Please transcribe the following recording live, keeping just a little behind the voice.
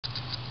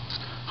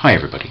Hi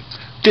everybody,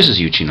 this is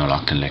Eugene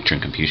O'Loughlin, lecturer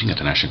in computing at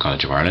the National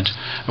College of Ireland,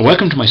 and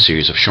welcome to my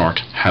series of short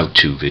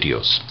how-to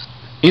videos.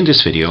 In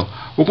this video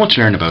we're going to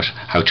learn about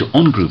how to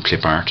ungroup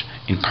clip art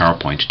in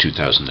PowerPoint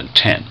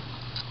 2010.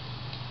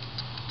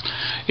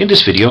 In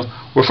this video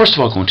we're first of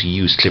all going to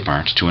use clip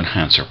art to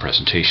enhance our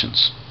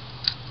presentations.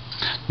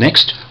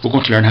 Next we're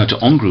going to learn how to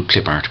ungroup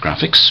clip art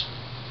graphics,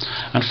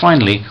 and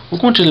finally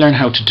we're going to learn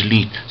how to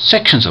delete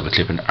sections of a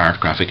clip art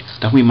graphic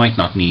that we might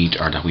not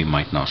need or that we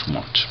might not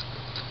want.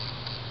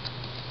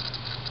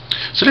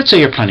 So let's say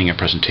you're planning a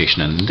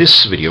presentation, and in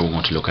this video we're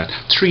going to look at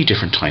three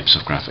different types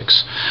of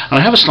graphics. And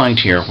I have a slide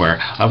here where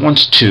I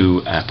want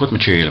to put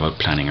material about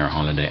planning our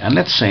holiday, and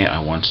let's say I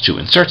want to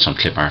insert some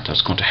clip art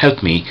that's going to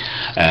help me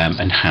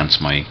enhance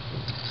my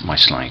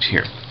slide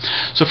here.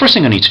 So first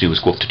thing I need to do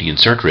is go up to the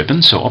insert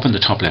ribbon. So up in the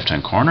top left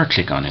hand corner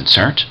click on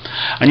insert,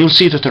 and you'll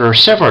see that there are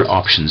several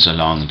options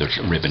along the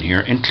ribbon here,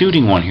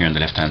 including one here on the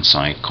left hand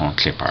side called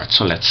clip art.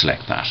 So let's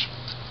select that.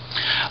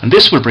 And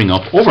this will bring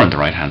up over on the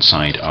right hand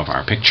side of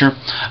our picture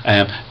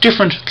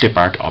different clip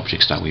art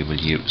objects that we will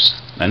use.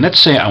 And let's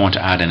say I want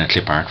to add in a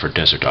clip art for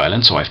desert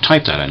island, so I've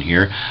typed that in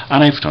here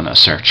and I've done a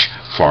search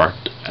for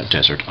a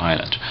desert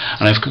island,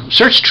 and I've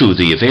searched through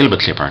the available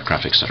clip art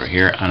graphics that are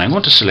here, and I'm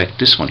going to select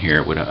this one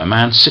here with a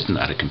man sitting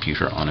at a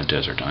computer on a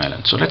desert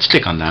island. So let's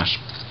click on that.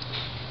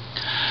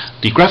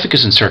 The graphic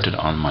is inserted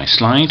on my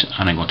slide,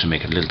 and I'm going to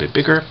make it a little bit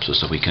bigger so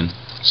that we can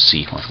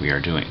see what we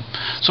are doing.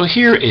 So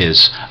here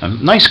is a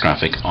nice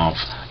graphic of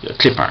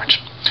clip art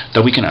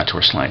that we can add to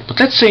our slide. But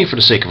let's say, for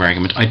the sake of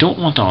argument, I don't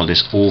want all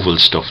this oval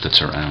stuff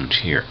that's around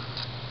here.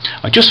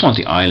 I just want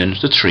the island,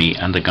 the tree,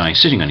 and the guy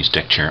sitting on his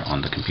deck chair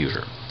on the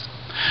computer.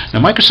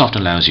 Now Microsoft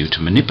allows you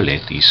to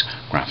manipulate these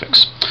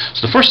graphics.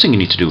 So the first thing you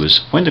need to do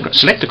is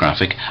select the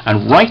graphic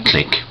and right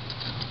click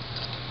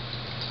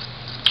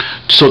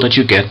so that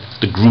you get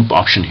the group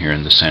option here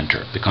in the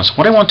center, because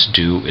what I want to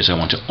do is I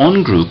want to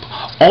ungroup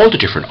all the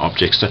different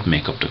objects that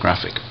make up the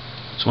graphic.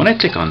 So when I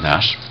click on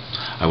that,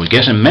 I will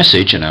get a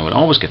message, and I will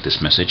always get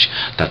this message,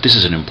 that this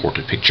is an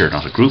imported picture,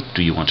 not a group.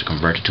 Do you want to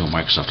convert it to a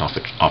Microsoft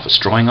Office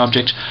drawing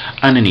object?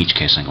 And in each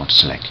case I'm going to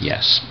select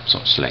yes.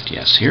 So select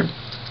yes here.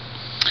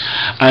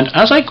 And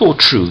as I go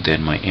through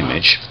then my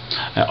image,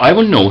 I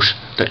will note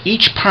that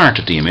each part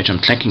of the image, I'm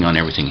clicking on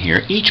everything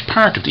here, each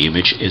part of the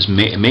image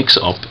makes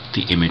up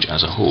the image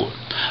as a whole.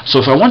 So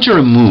if I want to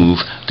remove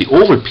the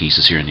oval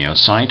pieces here on the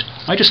outside,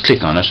 I just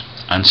click on it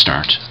and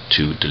start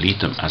to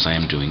delete them, as I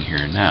am doing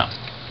here now.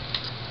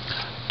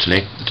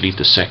 Delete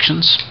the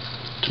sections,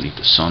 delete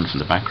the sun from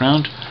the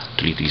background,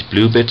 delete these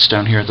blue bits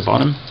down here at the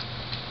bottom.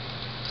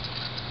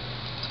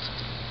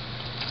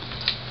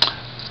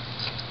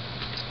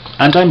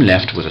 And I'm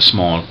left with a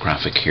small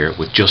graphic here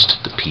with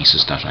just the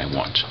pieces that I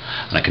want.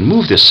 And I can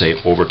move this, say,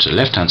 over to the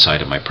left hand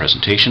side of my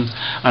presentation,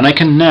 and I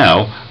can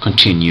now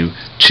continue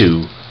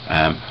to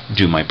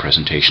do my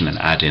presentation and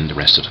add in the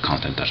rest of the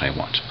content that I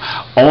want.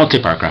 All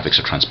clip art graphics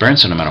are transparent,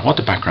 so no matter what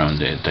the background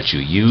that you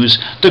use,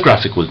 the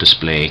graphic will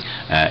display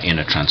in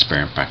a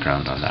transparent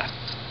background on that.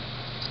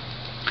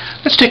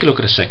 Let's take a look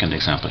at a second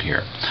example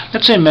here.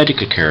 Let's say a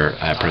medical care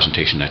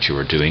presentation that you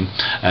are doing.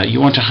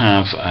 You want to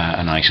have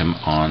an item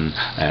on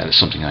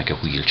something like a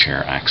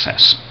wheelchair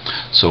access.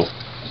 So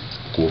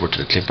go over to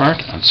the clip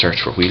art and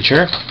search for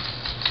wheelchair.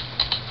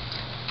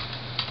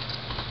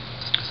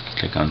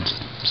 Click on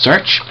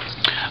search,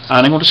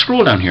 and I'm going to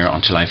scroll down here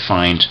until I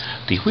find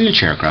the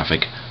wheelchair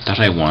graphic that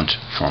I want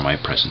for my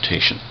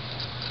presentation.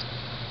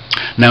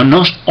 Now,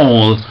 not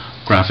all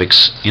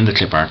graphics in the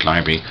clip art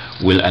library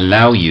will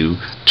allow you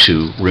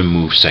to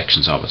remove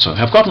sections of it. So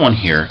I've got one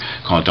here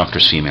called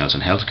Doctors, Females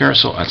and Healthcare,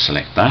 so I'll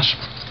select that.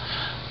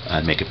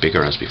 I'll make it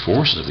bigger as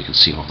before so that we can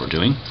see what we're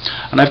doing.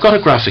 And I've got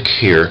a graphic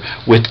here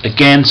with,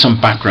 again,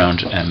 some background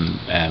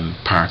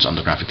parts on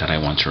the graphic that I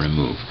want to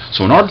remove.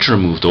 So in order to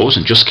remove those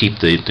and just keep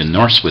the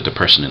nurse with the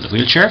person in the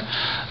wheelchair,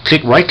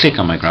 right click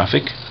on my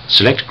graphic,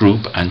 select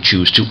group, and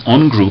choose to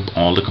ungroup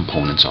all the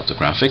components of the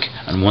graphic,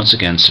 and once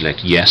again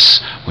select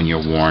yes when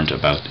you're warned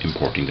about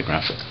importing the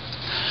graphic.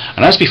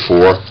 And as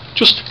before,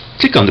 just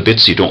click on the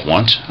bits you don't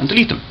want and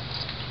delete them.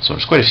 So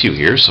there's quite a few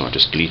here, so I'll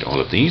just delete all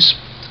of these.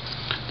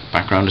 The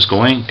background is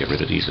going, get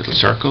rid of these little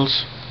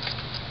circles,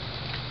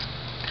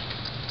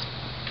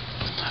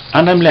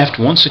 and I'm left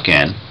once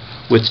again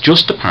with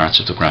just the parts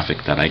of the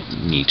graphic that I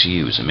need to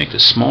use, and make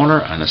this smaller.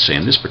 And let's say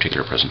in this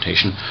particular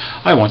presentation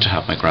I want to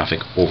have my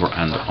graphic over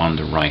and on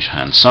the right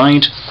hand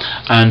side,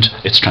 and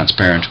it's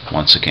transparent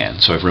once again,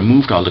 so I've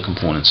removed all the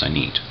components I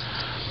need.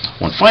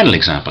 One final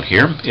example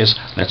here is,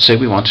 let's say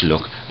we want to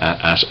look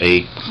at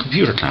a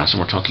computer class,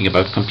 and we're talking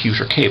about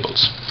computer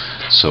cables.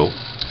 So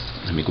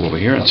let me go over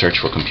here and search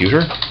for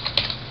computer.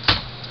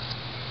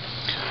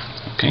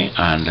 Okay,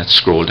 and let's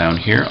scroll down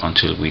here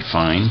until we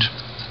find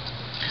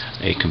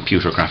a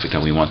computer graphic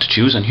that we want to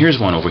choose, and here's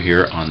one over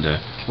here on the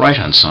right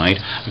hand side,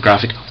 a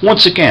graphic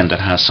once again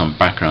that has some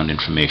background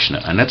information.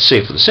 And let's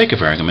say, for the sake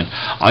of argument,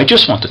 I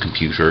just want the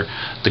computer,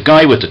 the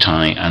guy with the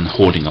tie, and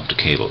holding up the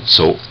cable.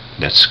 So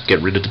let's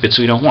get rid of the bits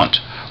we don't want.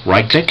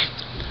 Right click,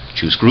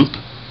 choose group,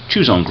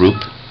 choose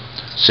ungroup,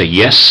 say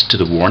yes to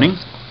the warning,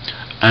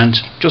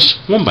 and just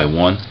one by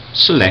one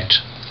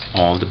select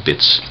all the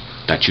bits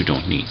that you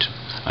don't need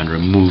and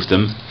remove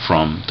them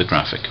from the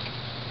graphic.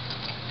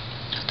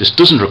 This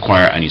doesn't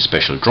require any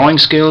special drawing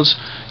skills.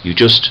 You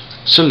just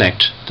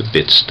select the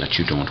bits that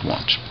you don't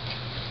want.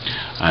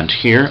 And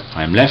here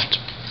I'm left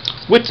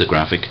with the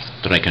graphic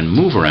that I can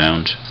move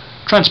around,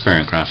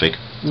 transparent graphic,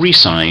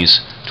 resize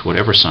to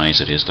whatever size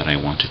it is that I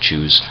want to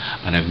choose,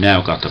 and I've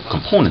now got the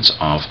components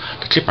of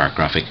the clip art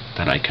graphic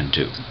that I can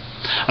do.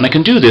 And I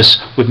can do this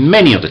with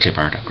many of the clip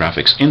art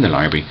graphics in the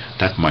library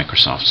that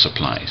Microsoft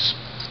supplies.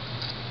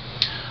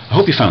 I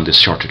hope you found this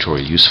short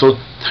tutorial useful.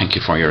 Thank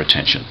you for your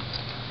attention.